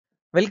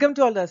Welcome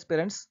to all the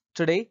aspirants.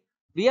 Today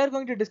we are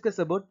going to discuss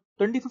about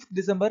 25th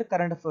December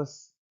current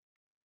affairs.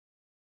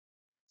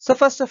 So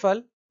first of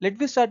all, let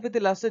me start with the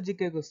last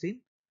GK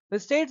question.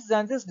 The states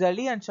Jhansi,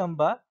 Delhi and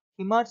Chamba,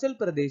 Himachal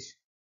Pradesh.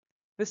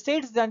 The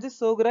states Jhansi,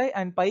 Sograi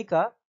and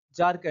Paika,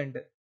 Jharkhand.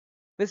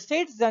 The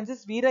states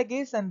Jhansi,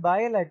 Veeragaze and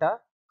Bayalata,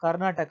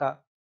 Karnataka.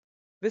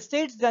 The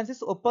states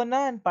Jhansi,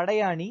 Oppanna and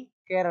Padayani,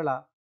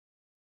 Kerala.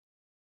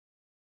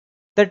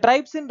 The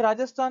tribes in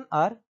Rajasthan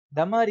are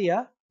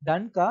Damaria,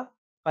 Danka,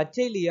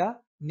 Pachelia,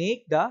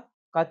 Nekda,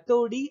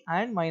 Kathodi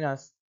and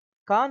Minas.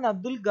 Khan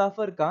Abdul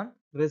Ghaffar Khan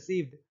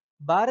received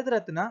Bharat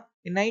Ratna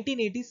in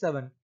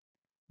 1987.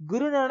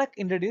 Guru Nanak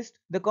introduced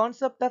the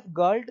concept of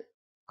God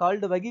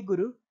called Vagi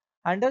Guru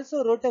and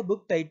also wrote a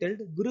book titled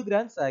Guru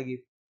Granth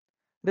Sahib.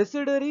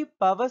 Residuary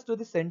powers to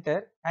the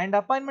centre and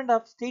appointment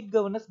of state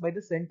governors by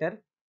the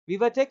centre we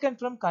were taken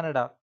from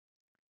Canada.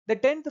 The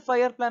 10th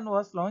Fire Plan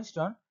was launched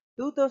on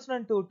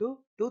 2002 to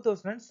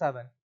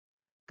 2007.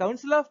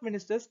 Council of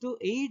Ministers to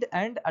aid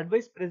and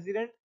advise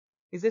President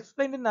is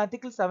explained in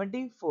Article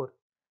 74.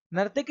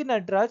 Nartaki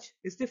Nadraj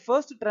is the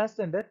first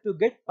transgender to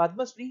get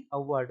Padma Shri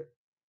award.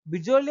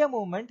 Bijolia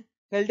movement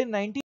held in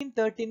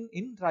 1913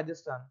 in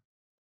Rajasthan.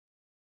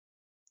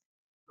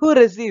 Who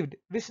received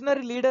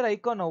Visionary Leader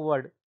Icon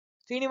Award?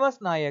 Srinivas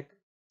Nayak.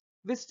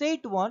 Which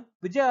state won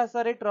Vijay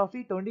Hazare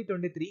Trophy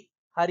 2023?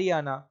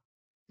 Haryana.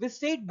 Which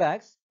state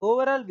bags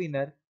overall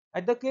winner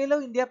at the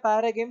Khelo India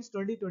Para Games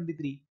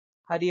 2023?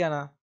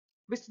 Haryana.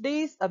 Which day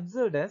is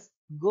observed as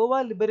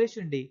Goa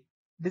Liberation Day?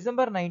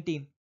 December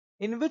 19.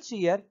 In which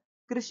year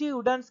Krishi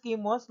Udan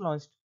scheme was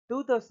launched?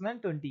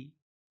 2020.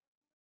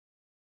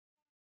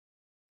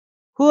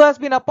 Who has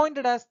been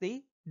appointed as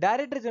the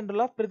Director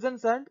General of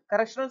Prisons and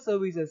Correctional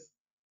Services?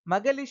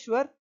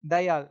 Magalishwar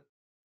Dayal.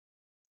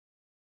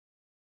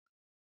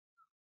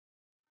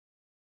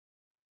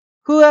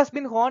 Who has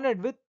been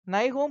honored with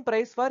Naihome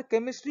Prize for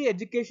Chemistry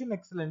Education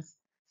Excellence?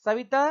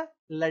 Savita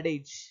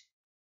Ladage.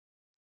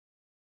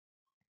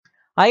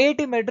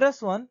 IIT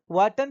Madras won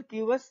Wharton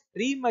QS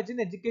Reimagine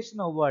Education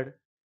Award.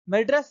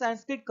 Madras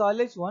Sanskrit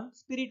College won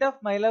Spirit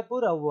of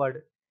Mylapore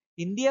Award.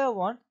 India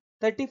won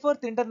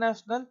 34th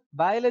International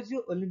Biology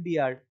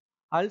Olympiad.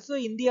 Also,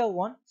 India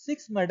won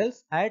 6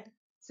 medals at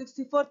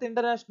 64th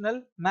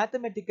International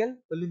Mathematical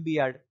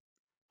Olympiad.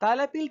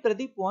 Talapil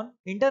Pradeep won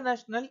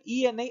International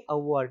ENI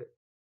Award.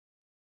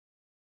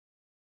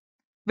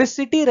 Which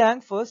city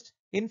ranked first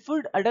in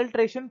food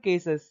adulteration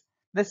cases?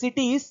 The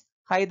city is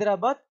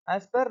Hyderabad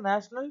as per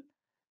National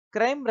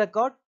Crime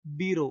Record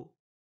Bureau.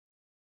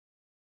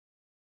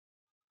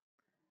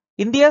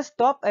 India's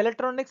top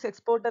electronics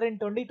exporter in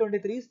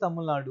 2023 is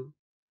Tamil Nadu.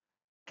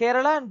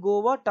 Kerala and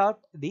Goa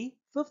topped the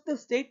 5th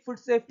State Food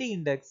Safety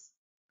Index.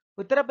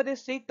 Uttar Pradesh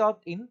state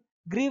topped in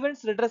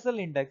Grievance Redressal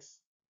Index.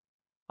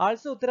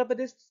 Also, Uttar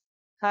Pradesh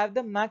have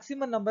the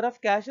maximum number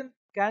of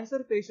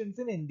cancer patients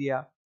in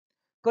India.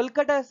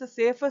 Kolkata is the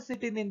safest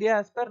city in India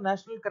as per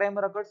National Crime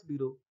Records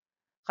Bureau.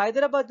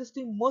 Hyderabad is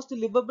the most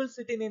livable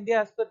city in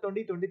India as per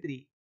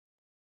 2023.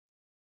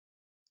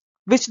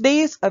 Which day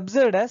is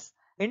observed as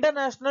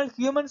International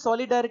Human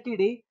Solidarity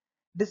Day,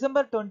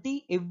 December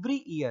 20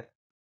 every year.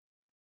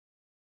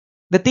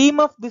 The theme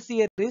of this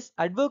year is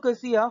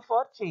Advocacy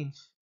for Change.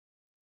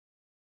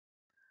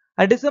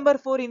 December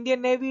 4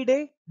 Indian Navy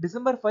Day,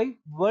 December 5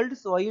 World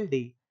Soil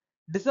Day,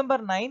 December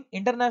 9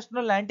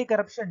 International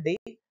Anti-Corruption Day,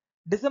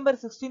 December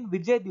 16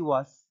 Vijay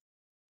Diwas.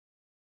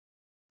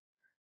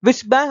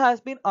 Which bank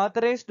has been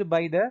authorized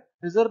by the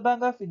Reserve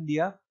Bank of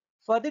India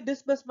for the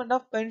disbursement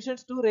of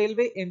pensions to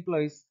railway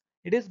employees?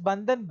 It is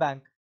Bandhan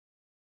Bank.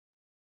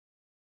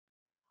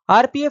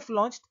 RPF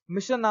launched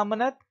Mission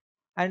Amanat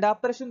and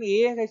Operation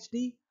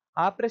AHD,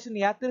 Operation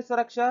Yatri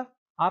Suraksha,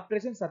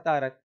 Operation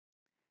Satarak.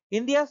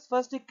 India's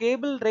first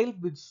cable rail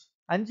bridge,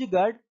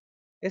 Anjigad,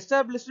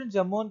 established in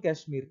Jammu and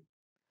Kashmir.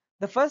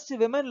 The first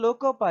women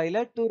loco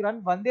pilot to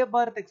run Vande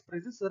Bharat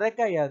Express is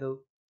Surekha Yadav.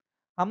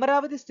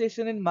 Amaravati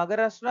station in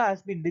Maharashtra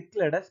has been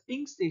declared as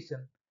Pink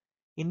Station.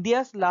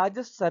 India's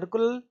largest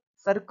circular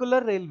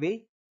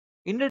railway,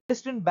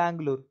 Indus-Distant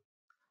Bangalore.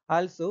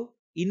 Also,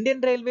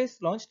 Indian Railways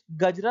launched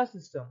Gajra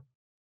system.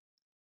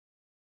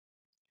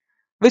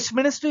 Which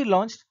ministry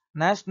launched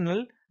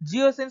National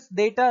Geoscience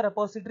Data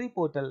Repository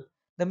Portal?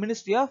 The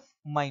Ministry of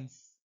Mines.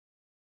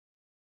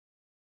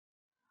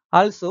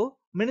 Also,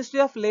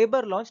 Ministry of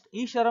Labour launched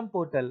eSharam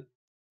portal.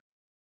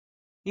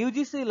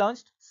 UGC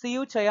launched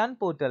CU Chayan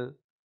portal.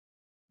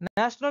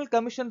 National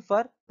Commission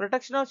for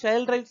Protection of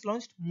Child Rights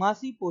launched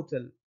MASI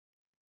portal.